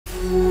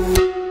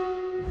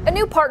A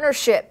new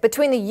partnership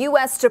between the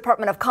U.S.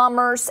 Department of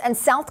Commerce and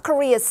South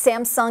Korea's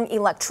Samsung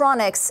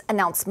Electronics,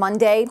 announced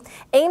Monday,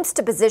 aims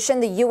to position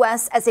the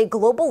U.S. as a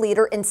global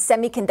leader in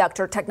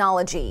semiconductor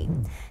technology.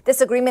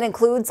 This agreement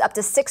includes up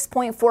to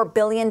 $6.4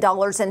 billion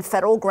in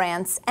federal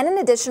grants and an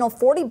additional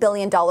 $40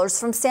 billion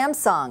from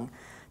Samsung.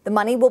 The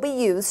money will be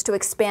used to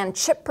expand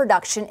chip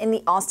production in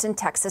the Austin,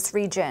 Texas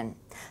region.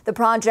 The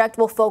project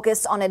will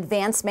focus on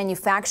advanced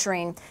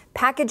manufacturing,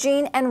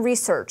 packaging, and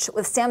research,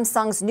 with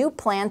Samsung's new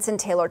plants in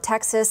Taylor,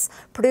 Texas,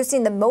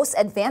 producing the most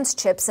advanced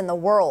chips in the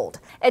world.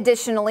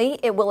 Additionally,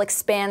 it will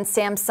expand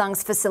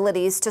Samsung's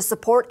facilities to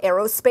support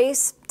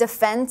aerospace,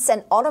 defense,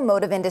 and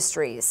automotive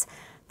industries.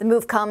 The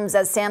move comes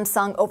as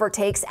Samsung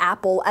overtakes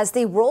Apple as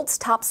the world's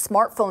top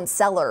smartphone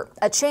seller,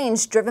 a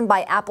change driven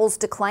by Apple's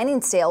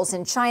declining sales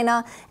in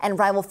China and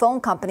rival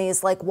phone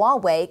companies like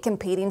Huawei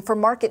competing for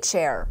market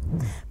share.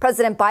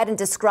 President Biden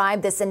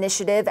described this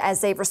initiative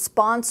as a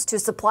response to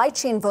supply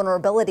chain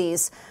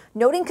vulnerabilities,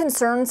 noting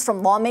concerns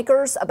from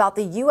lawmakers about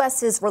the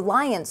U.S.'s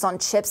reliance on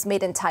chips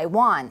made in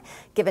Taiwan,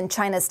 given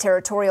China's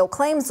territorial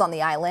claims on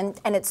the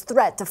island and its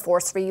threat to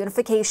force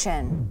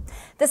reunification.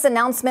 This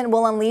announcement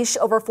will unleash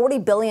over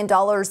 $40 billion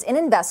in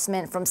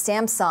investment from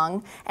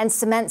Samsung and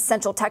cement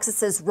Central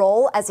Texas's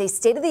role as a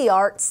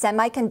state-of-the-art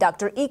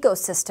semiconductor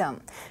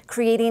ecosystem,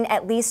 creating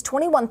at least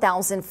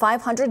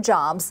 21,500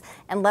 jobs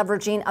and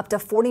leveraging up to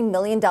 $40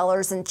 million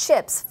in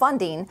CHIPS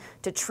funding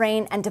to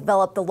train and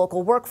develop the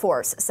local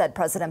workforce, said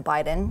President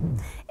Biden.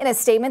 In a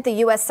statement, the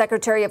U.S.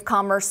 Secretary of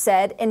Commerce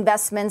said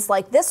investments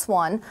like this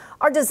one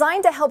are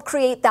designed to help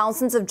create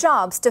thousands of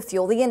jobs to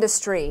fuel the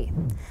industry.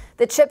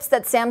 The chips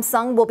that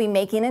Samsung will be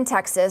making in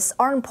Texas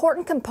are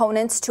important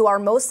components to our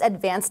most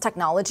advanced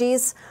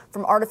technologies,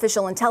 from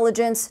artificial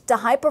intelligence to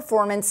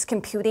high-performance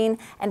computing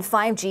and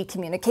 5G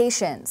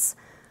communications.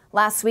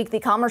 Last week, the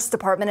Commerce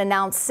Department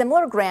announced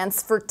similar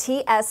grants for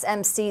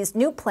TSMC's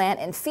new plant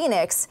in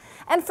Phoenix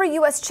and for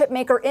U.S.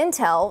 chipmaker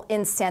Intel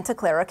in Santa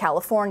Clara,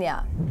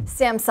 California.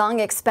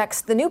 Samsung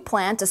expects the new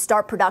plant to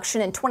start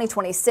production in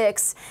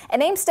 2026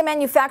 and aims to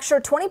manufacture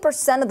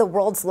 20% of the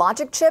world's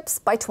logic chips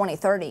by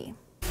 2030.